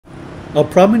A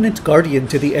prominent guardian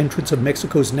to the entrance of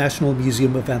Mexico's National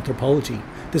Museum of Anthropology,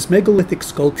 this megalithic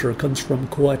sculpture comes from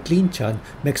Coatlinchan,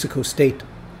 Mexico State.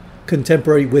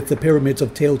 Contemporary with the pyramids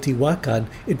of Teotihuacan,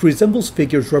 it resembles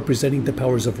figures representing the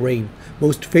powers of rain,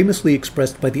 most famously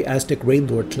expressed by the Aztec rain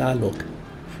lord Tlaloc.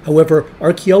 However,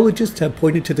 archaeologists have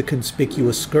pointed to the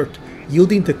conspicuous skirt,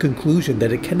 yielding the conclusion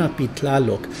that it cannot be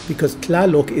Tlaloc because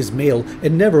Tlaloc is male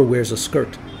and never wears a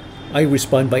skirt. I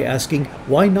respond by asking,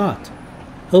 why not?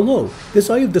 Hello, this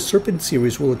Eye of the Serpent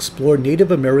series will explore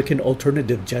Native American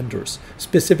alternative genders,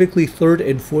 specifically third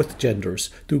and fourth genders,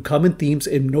 through common themes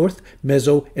in North,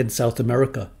 Meso, and South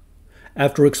America.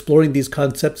 After exploring these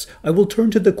concepts, I will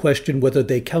turn to the question whether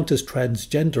they count as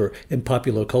transgender in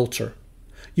popular culture.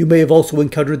 You may have also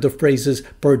encountered the phrases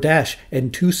Bardash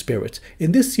and Two-Spirit.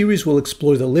 In this series, we'll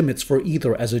explore the limits for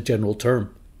either as a general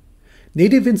term.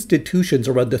 Native institutions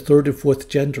around the third and fourth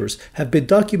genders have been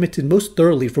documented most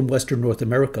thoroughly from Western North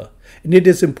America, and it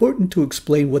is important to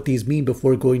explain what these mean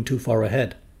before going too far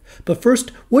ahead. But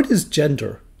first, what is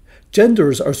gender?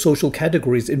 Genders are social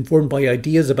categories informed by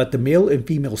ideas about the male and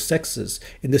female sexes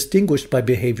and distinguished by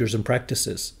behaviors and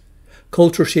practices.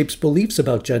 Culture shapes beliefs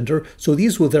about gender, so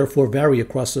these will therefore vary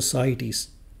across societies.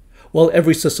 While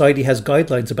every society has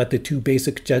guidelines about the two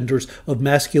basic genders of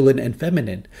masculine and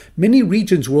feminine, many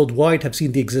regions worldwide have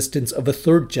seen the existence of a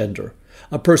third gender,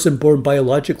 a person born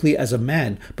biologically as a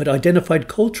man but identified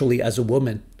culturally as a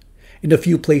woman. In a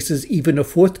few places, even a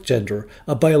fourth gender,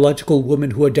 a biological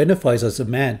woman who identifies as a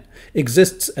man,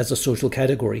 exists as a social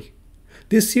category.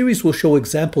 This series will show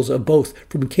examples of both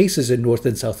from cases in North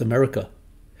and South America.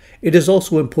 It is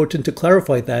also important to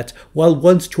clarify that, while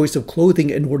one's choice of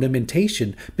clothing and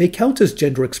ornamentation may count as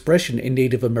gender expression in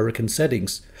Native American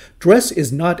settings, dress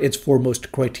is not its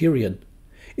foremost criterion.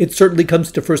 It certainly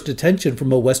comes to first attention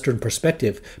from a Western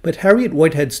perspective, but Harriet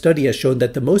Whitehead's study has shown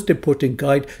that the most important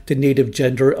guide to Native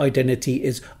gender identity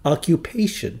is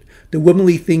occupation, the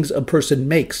womanly things a person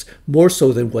makes, more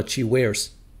so than what she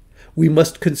wears. We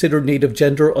must consider Native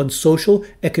gender on social,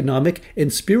 economic,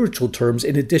 and spiritual terms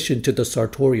in addition to the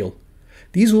sartorial.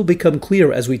 These will become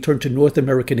clear as we turn to North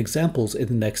American examples in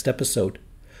the next episode.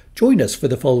 Join us for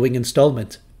the following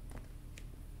installment.